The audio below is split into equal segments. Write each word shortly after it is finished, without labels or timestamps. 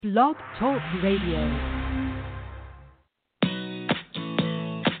Blog Talk Radio.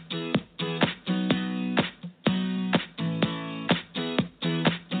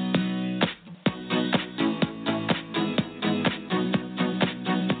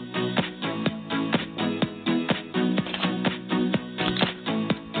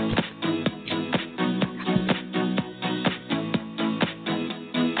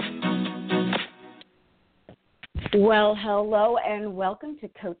 Well, hello and welcome to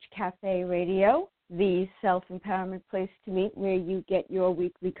Coach Cafe Radio, the self-empowerment place to meet where you get your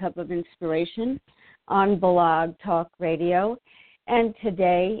weekly cup of inspiration on Blog Talk Radio. And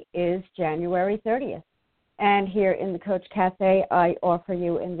today is January 30th. And here in the Coach Cafe, I offer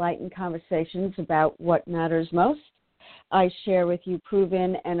you enlightened conversations about what matters most. I share with you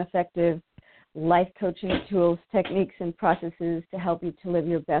proven and effective life coaching tools, techniques, and processes to help you to live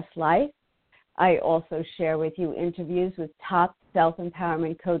your best life. I also share with you interviews with top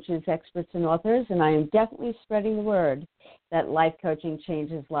self-empowerment coaches, experts, and authors, and I am definitely spreading the word that life coaching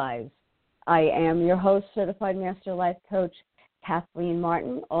changes lives. I am your host, Certified Master Life Coach, Kathleen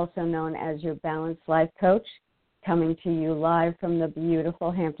Martin, also known as your Balanced Life Coach, coming to you live from the beautiful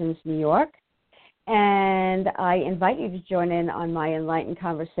Hamptons, New York. And I invite you to join in on my enlightened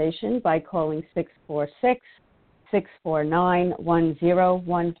conversation by calling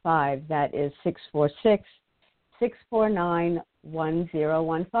 646-649-1015. That is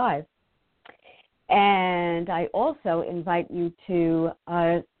 646-649-1015. And I also invite you to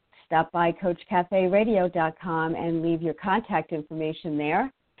stop by CoachCafeRadio.com and leave your contact information there.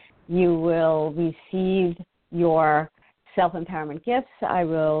 You will receive your self-empowerment gifts. I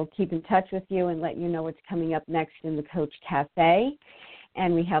will keep in touch with you and let you know what's coming up next in the Coach Cafe.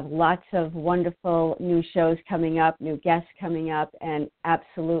 And we have lots of wonderful new shows coming up, new guests coming up, and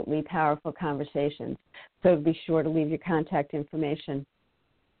absolutely powerful conversations. So be sure to leave your contact information.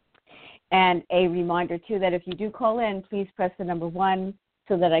 And a reminder, too, that if you do call in, please press the number 1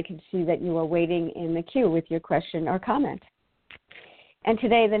 so that I can see that you are waiting in the queue with your question or comment. And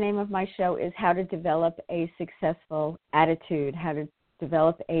today the name of my show is How to Develop a Successful Attitude, How to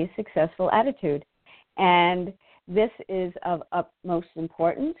Develop a Successful Attitude. And this is of utmost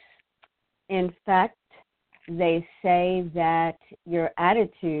importance. In fact, they say that your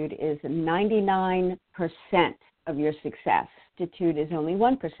attitude is 99% of your success. Attitude is only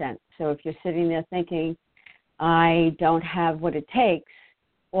 1%. So if you're sitting there thinking, I don't have what it takes,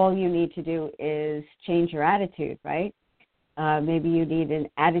 all you need to do is change your attitude, right? Maybe you need an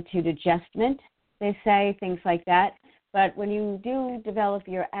attitude adjustment, they say, things like that. But when you do develop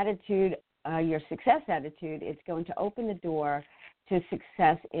your attitude, your success attitude, it's going to open the door to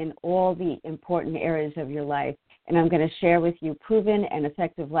success in all the important areas of your life. And I'm going to share with you proven and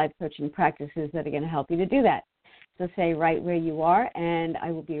effective life coaching practices that are going to help you to do that. So stay right where you are, and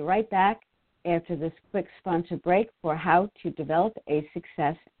I will be right back after this quick sponsor break for how to develop a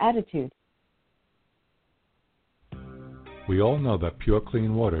success attitude. We all know that pure,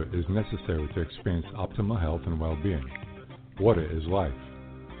 clean water is necessary to experience optimal health and well-being. Water is life.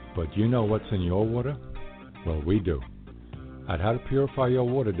 But you know what's in your water? Well, we do. At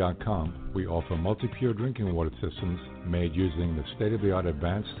HowToPurifyYourWater.com, we offer multi-pure drinking water systems made using the state-of-the-art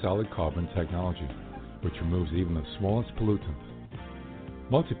advanced solid carbon technology, which removes even the smallest pollutants.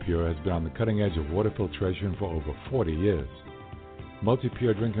 Multi-Pure has been on the cutting edge of water filtration for over 40 years.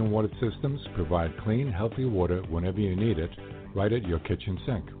 Multi-Pure drinking water systems provide clean, healthy water whenever you need it, right at your kitchen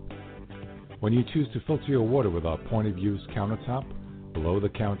sink. When you choose to filter your water with our point-of-use countertop,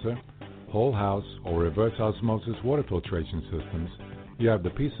 below-the-counter, whole house, or reverse osmosis water filtration systems, you have the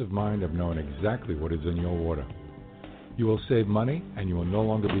peace of mind of knowing exactly what is in your water. You will save money, and you will no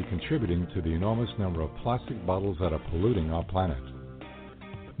longer be contributing to the enormous number of plastic bottles that are polluting our planet.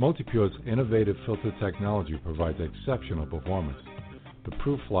 Multi-Pure's innovative filter technology provides exceptional performance. The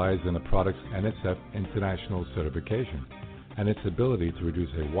proof lies in the product's NSF International certification and its ability to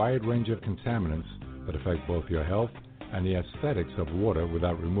reduce a wide range of contaminants that affect both your health and the aesthetics of water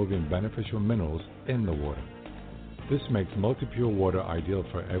without removing beneficial minerals in the water. This makes Multi-Pure water ideal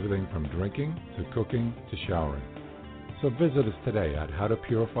for everything from drinking to cooking to showering. So visit us today at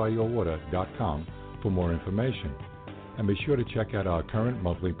HowToPurifyYourWater.com for more information. And be sure to check out our current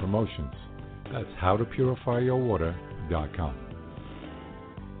monthly promotions. That's HowToPurifyYourWater.com.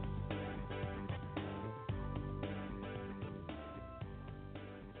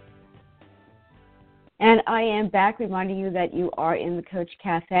 And I am back reminding you that you are in the Coach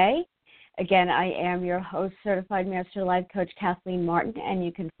Cafe. Again, I am your host, Certified Master Life Coach Kathleen Martin, and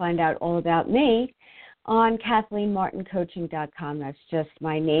you can find out all about me on KathleenMartinCoaching.com. That's just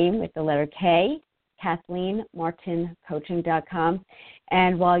my name with the letter K. KathleenMartinCoaching.com.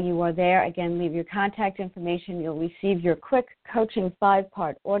 And while you are there, again, leave your contact information. You'll receive your quick coaching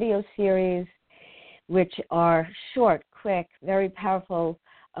 5-part audio series, which are short, quick, very powerful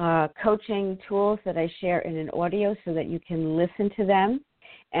coaching tools that I share in an audio so that you can listen to them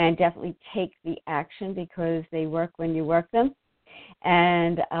and definitely take the action because they work when you work them.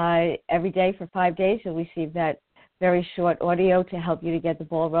 And every day for 5 days, you'll receive that very short audio to help you to get the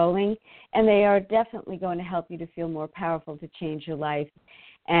ball rolling. And they are definitely going to help you to feel more powerful to change your life.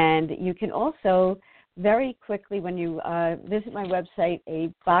 And you can also very quickly, when you visit my website,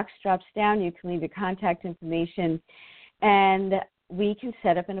 a box drops down. You can leave your contact information, and we can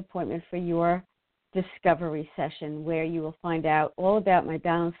set up an appointment for your discovery session where you will find out all about my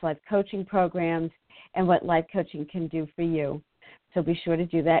Balanced Life coaching programs and what life coaching can do for you. So be sure to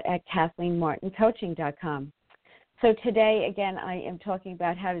do that at KathleenMartinCoaching.com. So today, again, I am talking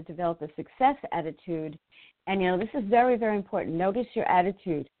about how to develop a success attitude. And, this is very, very important. Notice your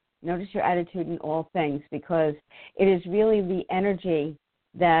attitude. Notice your attitude in all things because it is really the energy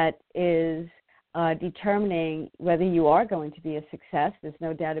that is determining whether you are going to be a success. There's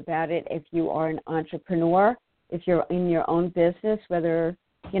no doubt about it. If you are an entrepreneur, if you're in your own business, whether,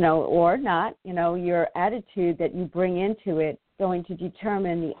 or not, your attitude that you bring into it is going to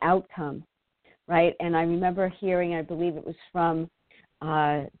determine the outcome, right? And I remember hearing, I believe it was from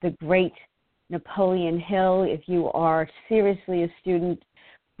the great Napoleon Hill, if you are seriously a student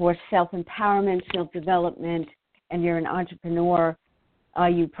for self-empowerment, self-development, and you're an entrepreneur,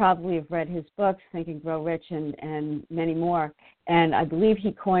 you probably have read his books, Think and Grow Rich, and many more. And I believe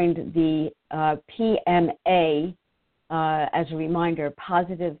he coined the PMA as a reminder,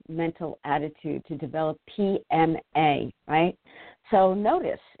 positive mental attitude, to develop PMA, right? So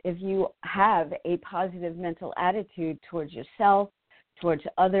notice if you have a positive mental attitude towards yourself, towards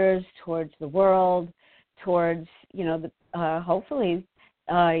others, towards the world, towards, hopefully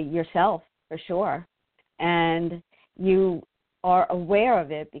yourself for sure. And you are aware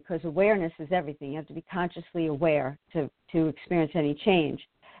of it because awareness is everything. You have to be consciously aware to experience any change.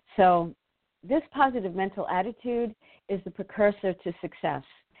 So this positive mental attitude is the precursor to success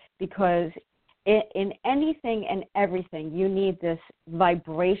because in anything and everything, you need this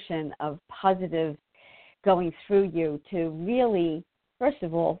vibration of positive going through you to really, first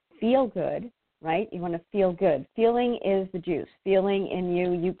of all, feel good, right? You want to feel good. Feeling is the juice. Feeling in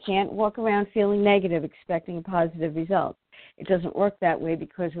you can't walk around feeling negative expecting a positive result. It doesn't work that way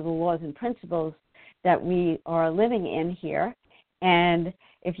because of the laws and principles that we are living in here. And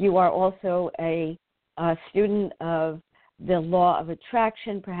if you are also a student of the law of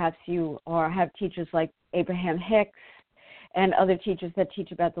attraction, perhaps you have teachers like Abraham Hicks and other teachers that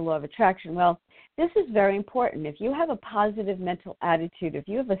teach about the law of attraction. Well, this is very important. If you have a positive mental attitude, if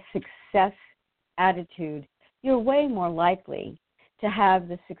you have a success attitude, you're way more likely to have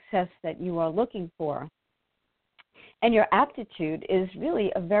the success that you are looking for. And your aptitude is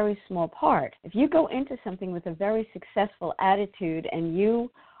really a very small part. If you go into something with a very successful attitude and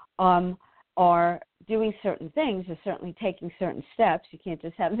you are doing certain things or certainly taking certain steps, you can't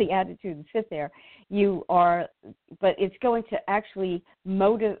just have the attitude and sit there. But it's going to actually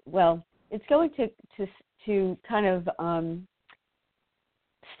it's going to kind of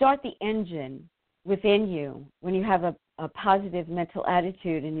start the engine within you when you have a positive mental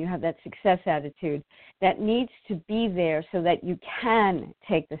attitude and you have that success attitude that needs to be there so that you can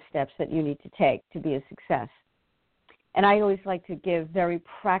take the steps that you need to take to be a success. And I always like to give very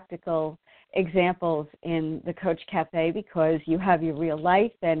practical examples in the Coach Cafe because you have your real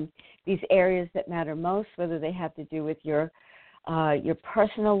life and these areas that matter most, whether they have to do with your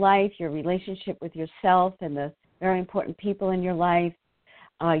personal life, your relationship with yourself and the very important people in your life,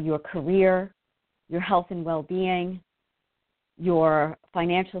 your career, your health and well-being, your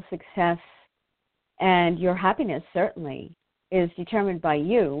financial success, and your happiness certainly is determined by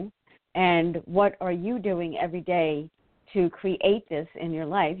you. And what are you doing every day to create this in your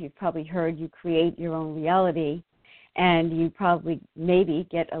life? You've probably heard you create your own reality, and you probably maybe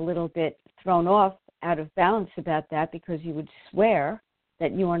get a little bit thrown off out of balance about that because you would swear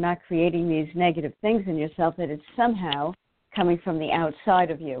that you are not creating these negative things in yourself, that it's somehow coming from the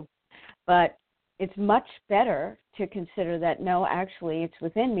outside of you. But it's much better to consider that, no, actually, it's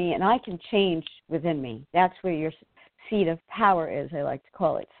within me, and I can change within me. That's where your seat of power is, I like to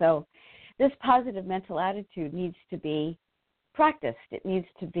call it. So this positive mental attitude needs to be practiced. It needs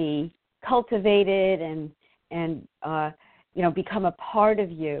to be cultivated and become a part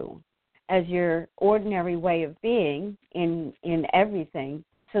of you as your ordinary way of being in everything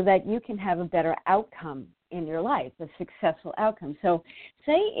so that you can have a better outcome in your life, a successful outcome. So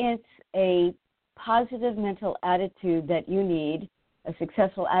say it's a positive mental attitude that you need, a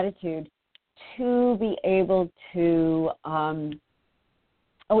successful attitude, to be able to,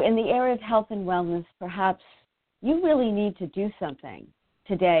 in the area of health and wellness, perhaps you really need to do something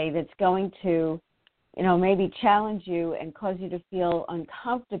today that's going to, maybe challenge you and cause you to feel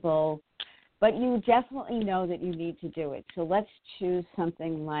uncomfortable, but you definitely know that you need to do it. So let's choose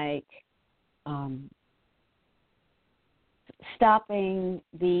something like stopping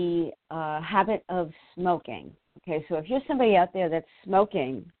the habit of smoking. Okay, so if you're somebody out there that's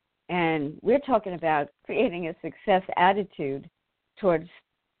smoking, and we're talking about creating a success attitude towards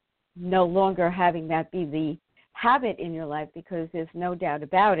no longer having that be the habit in your life, because there's no doubt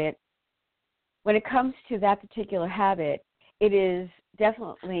about it, when it comes to that particular habit, it is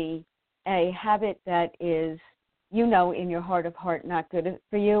definitely a habit that is, in your heart of heart, not good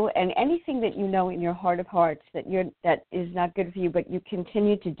for you. And anything that you know in your heart of hearts that is not good for you, but you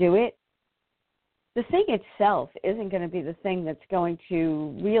continue to do it, the thing itself isn't going to be the thing that's going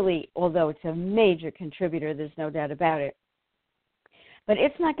to really, although it's a major contributor, there's no doubt about it, but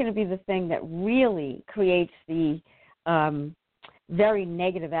it's not going to be the thing that really creates the very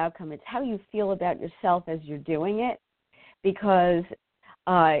negative outcome. It's how you feel about yourself as you're doing it, because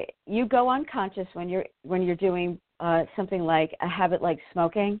you go unconscious when you're doing something like a habit like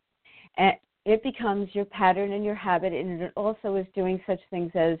smoking, and it becomes your pattern and your habit, and it also is doing such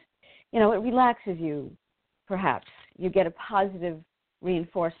things as, it relaxes you, perhaps. You get a positive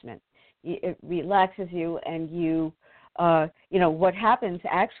reinforcement. It relaxes you, and you, what happens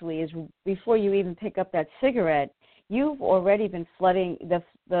actually is before you even pick up that cigarette, you've already been flooding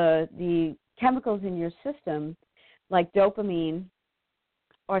the chemicals in your system, like dopamine,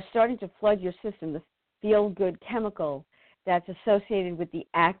 are starting to flood your system, the feel-good chemical that's associated with the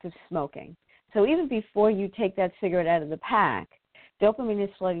act of smoking. So even before you take that cigarette out of the pack, dopamine is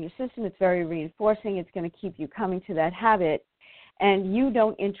flooding your system. It's very reinforcing. It's going to keep you coming to that habit, and you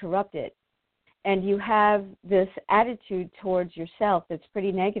don't interrupt it. And you have this attitude towards yourself that's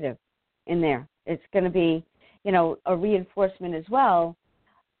pretty negative in there. It's going to be, a reinforcement as well,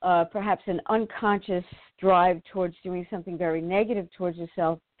 perhaps an unconscious drive towards doing something very negative towards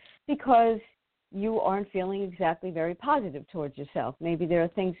yourself, because you aren't feeling exactly very positive towards yourself. Maybe there are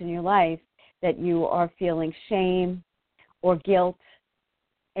things in your life that you are feeling shame or guilt,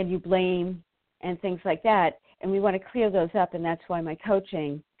 and you blame and things like that. And we want to clear those up, and that's why my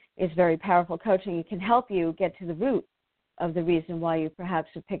coaching is very powerful coaching. It can help you get to the root of the reason why you perhaps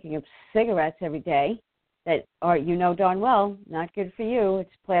are picking up cigarettes every day that are, darn well, not good for you.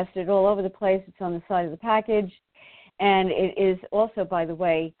 It's plastered all over the place. It's on the side of the package. And it is also, by the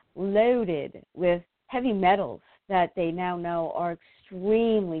way, loaded with heavy metals that they now know are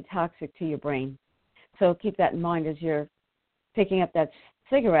extremely toxic to your brain. So keep that in mind as you're picking up that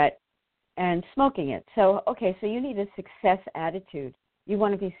cigarette and smoking it. So you need a success attitude. You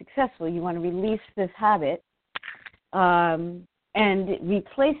want to be successful. You want to release this habit and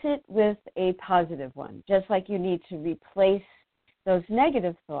replace it with a positive one, just like you need to replace those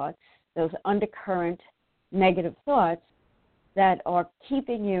negative thoughts, those undercurrent negative thoughts that are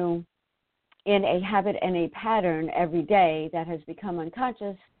keeping you in a habit and a pattern every day that has become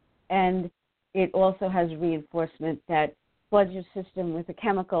unconscious, and it also has reinforcement that floods your system with a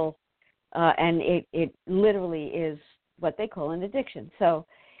chemical, and it literally is what they call an addiction. So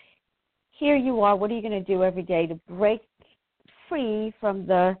here you are. What are you going to do every day to break free from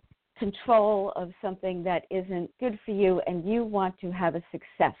the control of something that isn't good for you, and you want to have a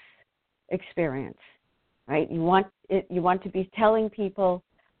success experience, right? You want to be telling people,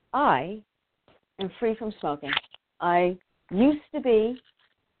 I am free from smoking. I used to be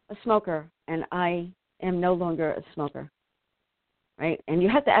a smoker, and I am no longer a smoker, right? And you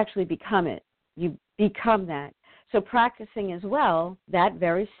have to actually become it. You become that. So practicing as well that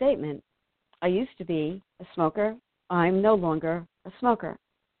very statement, I used to be a smoker, I'm no longer a smoker.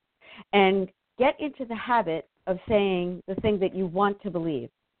 And get into the habit of saying the thing that you want to believe.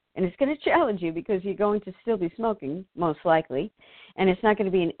 And it's going to challenge you because you're going to still be smoking, most likely, and it's not going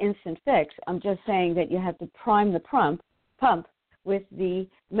to be an instant fix. I'm just saying that you have to prime the pump with the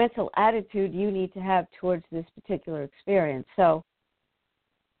mental attitude you need to have towards this particular experience. So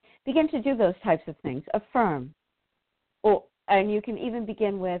begin to do those types of things. Affirm. And you can even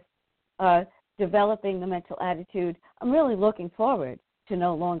begin with developing the mental attitude, I'm really looking forward to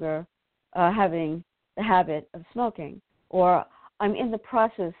no longer having the habit of smoking, or I'm in the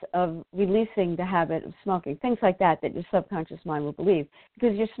process of releasing the habit of smoking, things like that your subconscious mind will believe,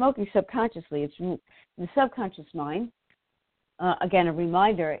 because you're smoking subconsciously. It's the subconscious mind, again, a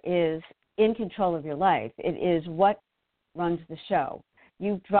reminder, is in control of your life. It is what runs the show.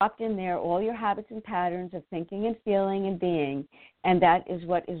 you've dropped in there all your habits and patterns of thinking and feeling and being, and that is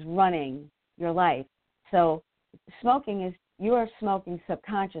what is running your life. So smoking is, you are smoking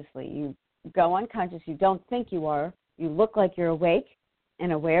subconsciously. You go unconscious. You don't think you are. You look like you're awake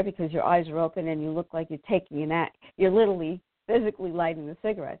and aware because your eyes are open, and you look like you're taking an act. You're literally physically lighting the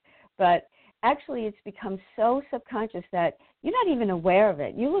cigarette. But actually it's become so subconscious that you're not even aware of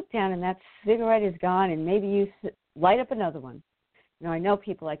it. You look down and that cigarette is gone, and maybe you light up another one. You know, I know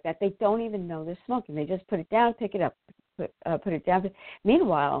people like that. They don't even know they're smoking. They just put it down, pick it up, put it down.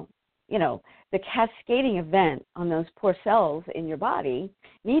 Meanwhile, you know, the cascading event on those poor cells in your body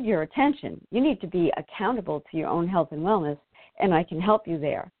need your attention. You need to be accountable to your own health and wellness, and I can help you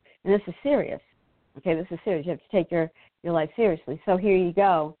there. And this is serious. Okay, this is serious. You have to take your life seriously. So here you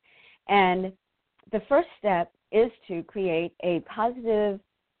go. And the first step is to create a positive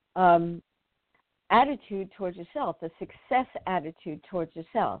attitude towards yourself, a success attitude towards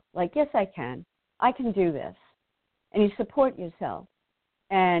yourself. Like, yes, I can do this. And you support yourself,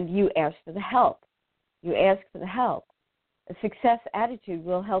 and you ask for the help. You ask for the help. A success attitude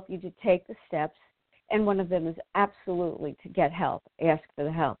will help you to take the steps, and one of them is absolutely to get help. Ask for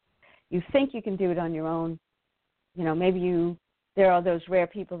the help. You think you can do it on your own. You know, maybe there are those rare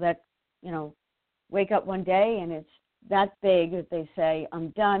people that, you know, wake up one day and it's that big that they say, I'm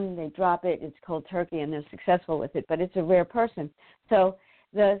done, they drop it, it's cold turkey, and they're successful with it, but it's a rare person. So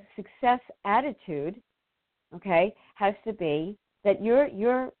the success attitude, okay, has to be that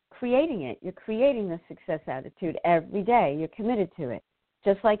you're creating it. You're creating the success attitude every day. You're committed to it.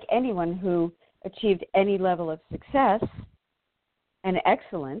 Just like anyone who achieved any level of success and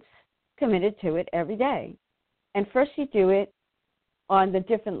excellence, committed to it every day. And first you do it on the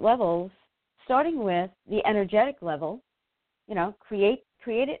different levels, starting with the energetic level. You know, create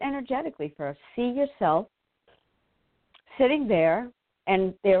it energetically first. See yourself sitting there,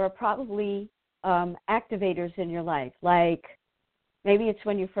 and there are probably activators in your life, like maybe it's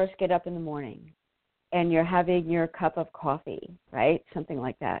when you first get up in the morning and you're having your cup of coffee, right? Something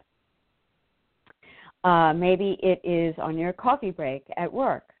like that. Maybe it is on your coffee break at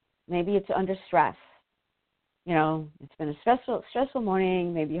work. Maybe it's under stress. You know, it's been a stressful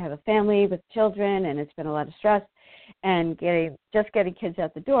morning. Maybe you have a family with children, and it's been a lot of stress. And getting kids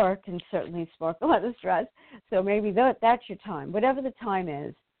out the door can certainly spark a lot of stress. So maybe that's your time. Whatever the time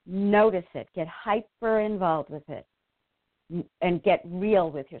is, notice it. Get hyper involved with it, and get real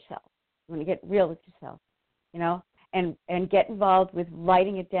with yourself. You want to get real with yourself, you know, and get involved with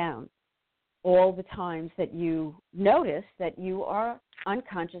writing it down. All the times that you notice that you are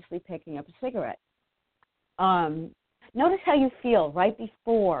unconsciously picking up a cigarette. Notice how you feel right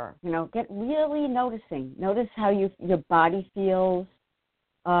before, you know, get really noticing. Notice how your body feels.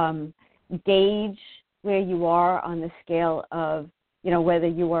 Gauge where you are on the scale of, you know, whether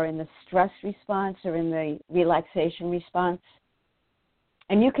you are in the stress response or in the relaxation response.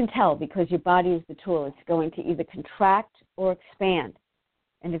 And you can tell because your body is the tool. It's going to either contract or expand.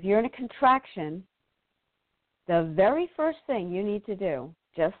 And if you're in a contraction, the very first thing you need to do,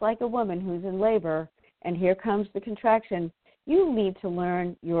 just like a woman who's in labor, and here comes the contraction, you need to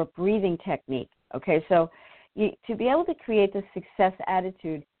learn your breathing technique. Okay, so to be able to create the success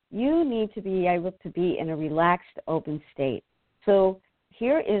attitude, you need to be able to be in a relaxed, open state. So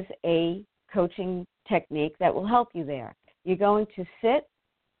here is a coaching technique that will help you there. You're going to sit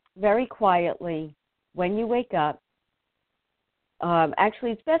very quietly when you wake up.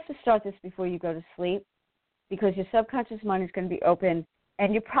 Actually, it's best to start this before you go to sleep because your subconscious mind is going to be open,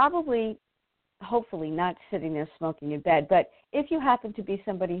 and you're probably, hopefully, not sitting there smoking in bed. But if you happen to be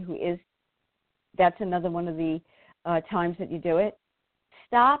somebody who is, that's another one of the times that you do it,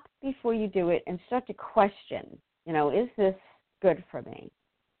 stop before you do it and start to question, you know, is this good for me,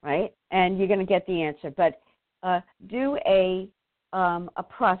 right? And you're going to get the answer. But do a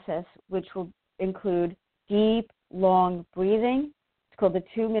process which will include deep, long breathing. It's called the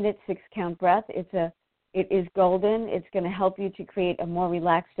 2-minute 6-count breath. It is golden. It's going to help you to create a more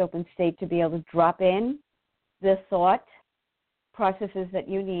relaxed, open state to be able to drop in the thought processes that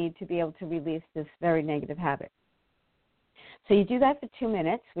you need to be able to release this very negative habit. So you do that for 2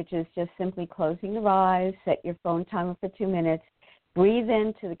 minutes, which is just simply closing your eyes, set your phone timer for 2 minutes, breathe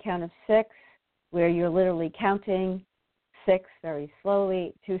in to the count of 6, where you're literally counting 6 very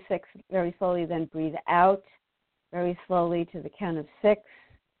slowly, 2, 6 very slowly, then breathe out very slowly to the count of 6.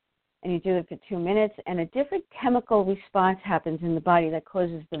 And you do it for 2 minutes, and a different chemical response happens in the body that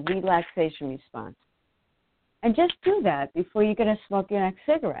causes the relaxation response. And just do that before you're going to smoke your next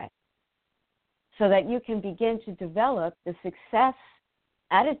cigarette so that you can begin to develop the success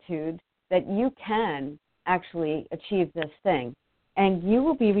attitude that you can actually achieve this thing. And you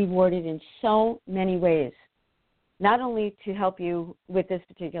will be rewarded in so many ways, not only to help you with this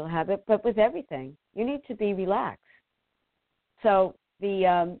particular habit, but with everything. You need to be relaxed. So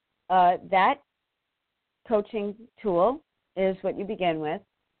that coaching tool is what you begin with.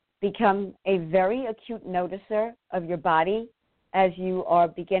 Become a very acute noticer of your body as you are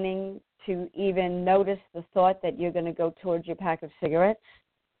beginning to even notice the thought that you're going to go towards your pack of cigarettes.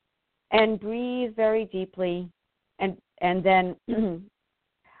 And breathe very deeply, and then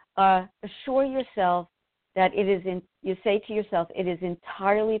assure yourself that you say to yourself, it is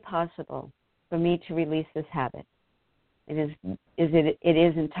entirely possible for me to release this habit. It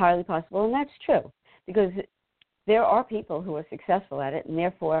is entirely possible, and that's true, because there are people who are successful at it, and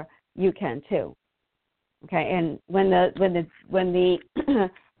therefore you can too. Okay, and when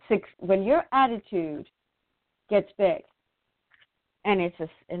your attitude gets big, and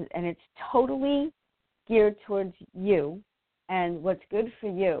it's totally geared towards you and what's good for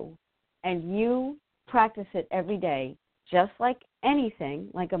you, and you practice it every day, just like anything,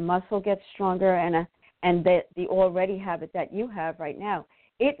 like a muscle gets stronger and the already habit that you have right now,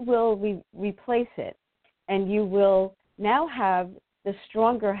 it will replace it, and you will now have the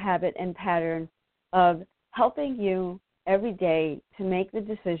stronger habit and pattern of helping you every day to make the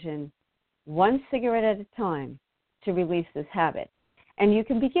decision, one cigarette at a time, to release this habit. And you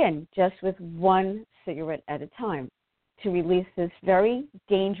can begin just with one cigarette at a time to release this very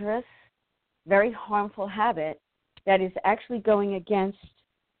dangerous, very harmful habit that is actually going against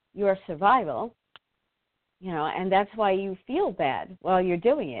your survival, and that's why you feel bad while you're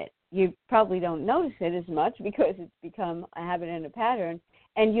doing it. You probably don't notice it as much because it's become a habit and a pattern,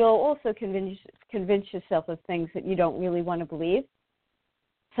 and you'll also convince yourself of things that you don't really want to believe.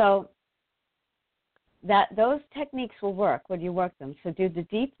 So that those techniques will work when you work them. So do the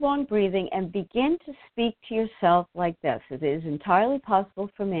deep, long breathing and begin to speak to yourself like this. It is entirely possible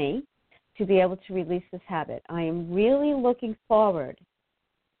for me to be able to release this habit. I am really looking forward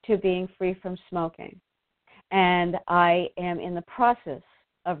to being free from smoking, and I am in the process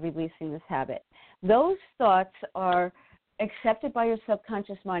of releasing this habit. Those thoughts are accepted by your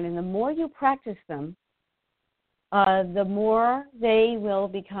subconscious mind, and the more you practice them, the more they will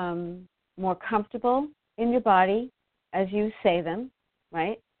become more comfortable in your body as you say them,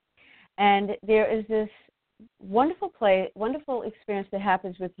 right? And there is this wonderful experience that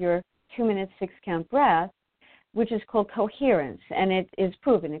happens with your 2-minute 6-count breath, which is called coherence, and it is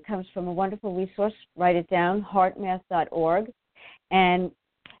proven. It comes from a wonderful resource. Write it down, heartmath.org, and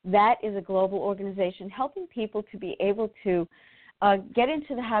that is a global organization helping people to be able to get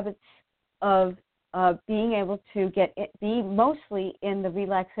into the habits of being able to be mostly in the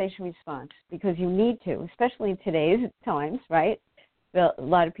relaxation response, because you need to, especially in today's times, right? A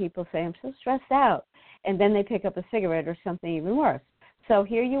lot of people say, I'm so stressed out, and then they pick up a cigarette or something even worse. So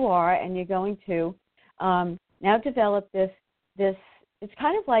here you are, and you're going to now develop this. It's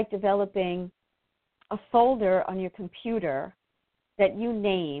kind of like developing a folder on your computer that you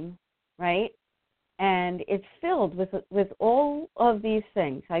name, right? And it's filled with all of these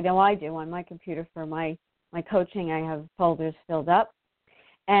things. I know I do on my computer for my coaching. I have folders filled up.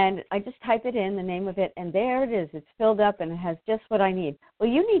 And I just type it in, the name of it, and there it is. It's filled up, and it has just what I need. Well,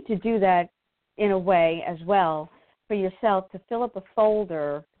 you need to do that in a way as well for yourself, to fill up a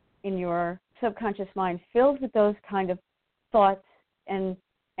folder in your subconscious mind filled with those kind of thoughts and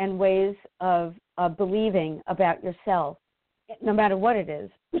ways of believing about yourself, no matter what it is.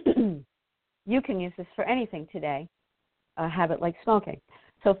 You can use this for anything today, a habit like smoking.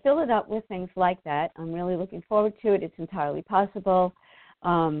 So fill it up with things like that. I'm really looking forward to it. It's entirely possible.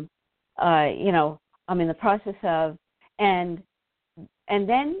 I'm in the process of, and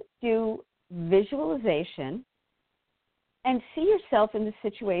then do visualization and see yourself in the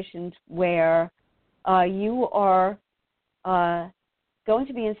situations where you are going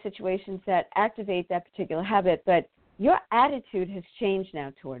to be in situations that activate that particular habit, but your attitude has changed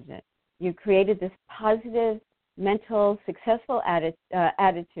now towards it. You created this positive, mental, successful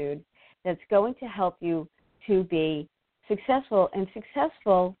attitude that's going to help you to be successful, and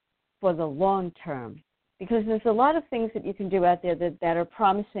successful for the long term. Because there's a lot of things that you can do out there that are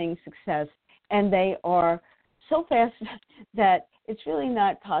promising success, and they are so fast that it's really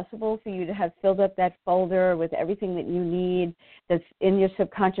not possible for you to have filled up that folder with everything that you need that's in your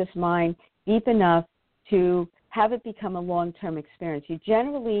subconscious mind deep enough to have it become a long-term experience. You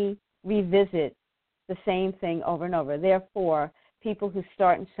generally revisit the same thing over and over. Therefore, people who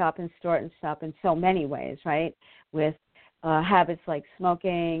start and stop in so many ways, right, with habits like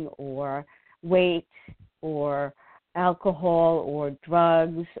smoking or weight or alcohol or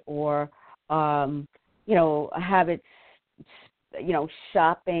drugs or, habits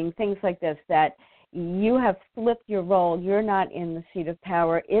shopping, things like this, that you have flipped your role. You're not in the seat of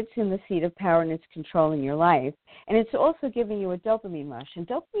power. It's in the seat of power, and it's controlling your life. And it's also giving you a dopamine rush. And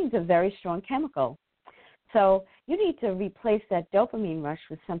dopamine is a very strong chemical. So you need to replace that dopamine rush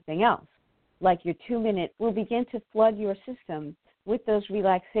with something else. Like your 2-minute will begin to flood your system with those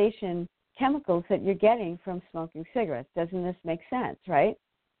relaxation chemicals that you're getting from smoking cigarettes. Doesn't this make sense, right?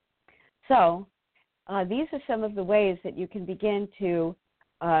 So these are some of the ways that you can begin to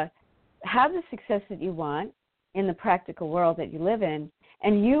have the success that you want in the practical world that you live in,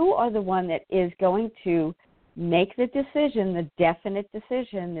 and you are the one that is going to make the decision, the definite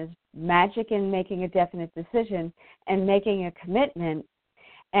decision. There's magic in making a definite decision and making a commitment.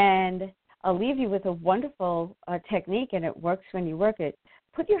 And I'll leave you with a wonderful technique, and it works when you work it.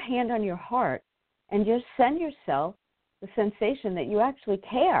 Put your hand on your heart and just send yourself the sensation that you actually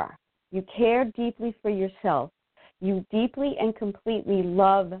care. You care deeply for yourself. You deeply and completely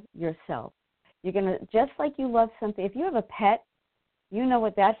love yourself. You're going to, just like you love something, if you have a pet, you know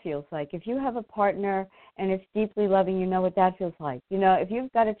what that feels like. If you have a partner and it's deeply loving, you know what that feels like. If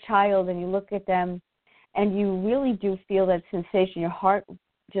you've got a child and you look at them and you really do feel that sensation, your heart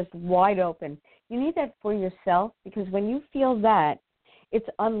just wide open, you need that for yourself, because when you feel that, it's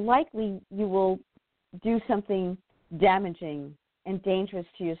unlikely you will do something damaging and dangerous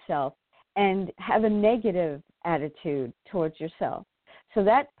to yourself and have a negative attitude towards yourself. So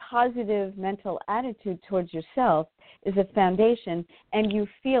that positive mental attitude towards yourself is a foundation, and you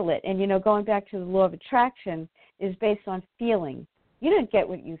feel it. And, going back to the law of attraction is based on feeling. You don't get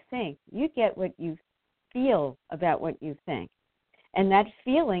what you think. You get what you feel about what you think. And that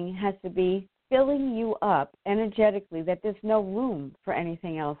feeling has to be filling you up energetically, that there's no room for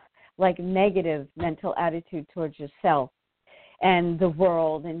anything else like negative mental attitude towards yourself and the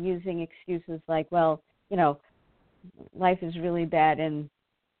world, and using excuses like, well, life is really bad and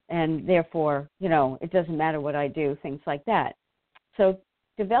therefore, it doesn't matter what I do, things like that. So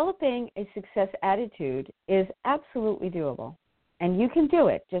developing a success attitude is absolutely doable, and you can do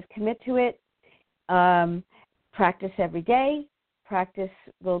it. Just commit to it. Practice every day. Practice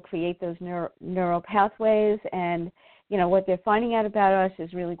will create those neural pathways, and, what they're finding out about us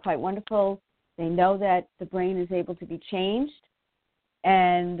is really quite wonderful. They know that the brain is able to be changed,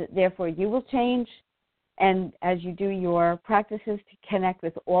 and therefore you will change. And as you do your practices to connect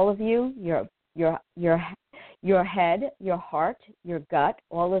with all of you, your head, your heart, your gut,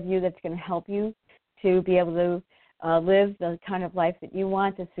 all of you, that's going to help you to be able to live the kind of life that you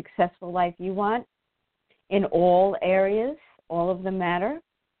want, the successful life you want in all areas. All of them matter.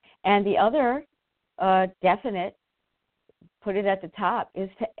 And the other definite, put it at the top, is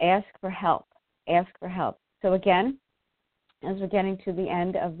to ask for help. Ask for help. So again, as we're getting to the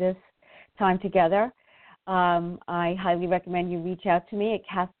end of this time together, I highly recommend you reach out to me at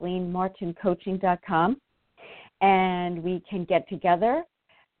KathleenMartinCoaching.com, and we can get together.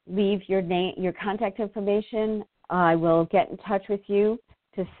 Leave your name, your contact information. I will get in touch with you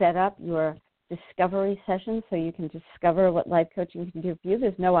to set up your discovery session so you can discover what life coaching can do for you.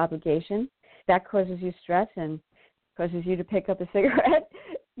 There's no obligation. That causes you stress and causes you to pick up a cigarette.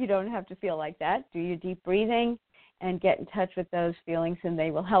 You don't have to feel like that. Do your deep breathing and get in touch with those feelings, and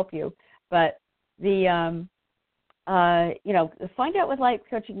they will help you. But find out what life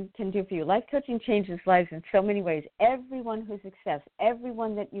coaching can do for you. Life coaching changes lives in so many ways. Everyone who's success,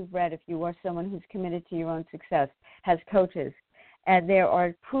 everyone that you've read, if you are someone who's committed to your own success, has coaches. And there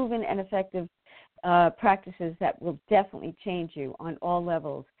are proven and effective practices that will definitely change you on all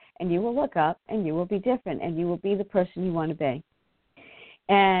levels. And you will look up, and you will be different, and you will be the person you want to be.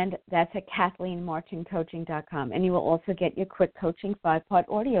 And that's at KathleenMartinCoaching.com. And you will also get your Quick Coaching 5-part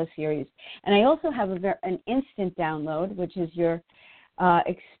audio series. And I also have an instant download, which is your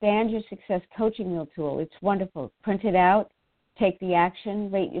Expand Your Success Coaching Wheel tool. It's wonderful. Print it out, take the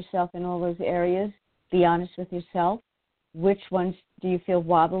action, rate yourself in all those areas, be honest with yourself. Which ones do you feel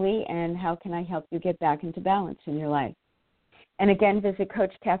wobbly, and how can I help you get back into balance in your life? And again, visit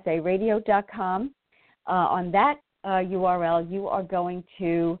CoachCafeRadio.com. On that URL, you are going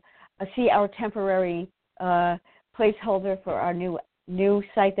to see our temporary placeholder for our new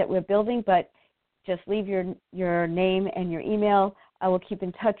site that we're building, but just leave your name and your email. I will keep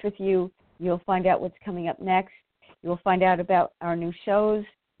in touch with you. You'll find out what's coming up next. You'll find out about our new shows,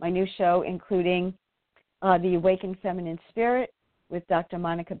 my new show including The Awakened Feminine Spirit with Dr.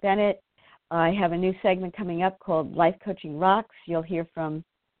 Monica Bennett. I have a new segment coming up called Life Coaching Rocks. You'll hear from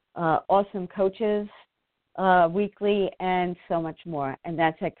awesome coaches weekly and so much more, and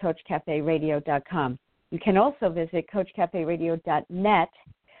that's at CoachCafeRadio.com. You can also visit CoachCafeRadio.net,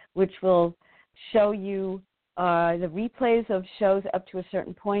 which will show you the replays of shows up to a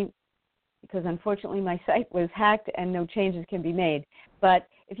certain point, because unfortunately my site was hacked and no changes can be made. But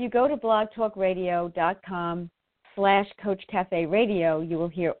if you go to blogtalkradio.com/Coach Cafe Radio, you will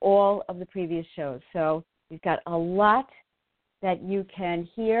hear all of the previous shows. So we've got a lot that you can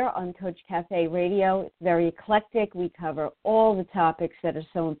hear on Coach Cafe Radio. It's very eclectic. We cover all the topics that are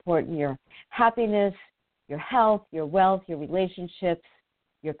so important: your happiness, your health, your wealth, your relationships,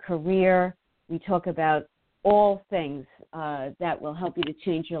 your career. We talk about all things that will help you to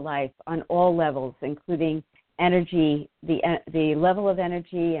change your life on all levels, including energy, the level of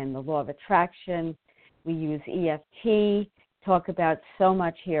energy and the law of attraction. We use EFT, talk about so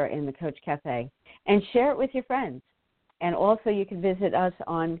much here in the Coach Cafe, and share it with your friends. And also you can visit us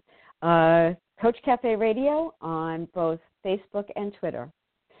on Coach Cafe Radio on both Facebook and Twitter.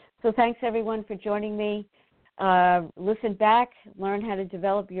 So thanks, everyone, for joining me. Listen back, learn how to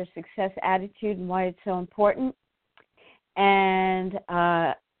develop your success attitude and why it's so important. And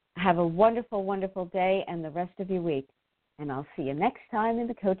have a wonderful, wonderful day and the rest of your week. And I'll see you next time in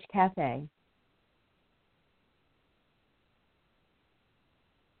the Coach Cafe.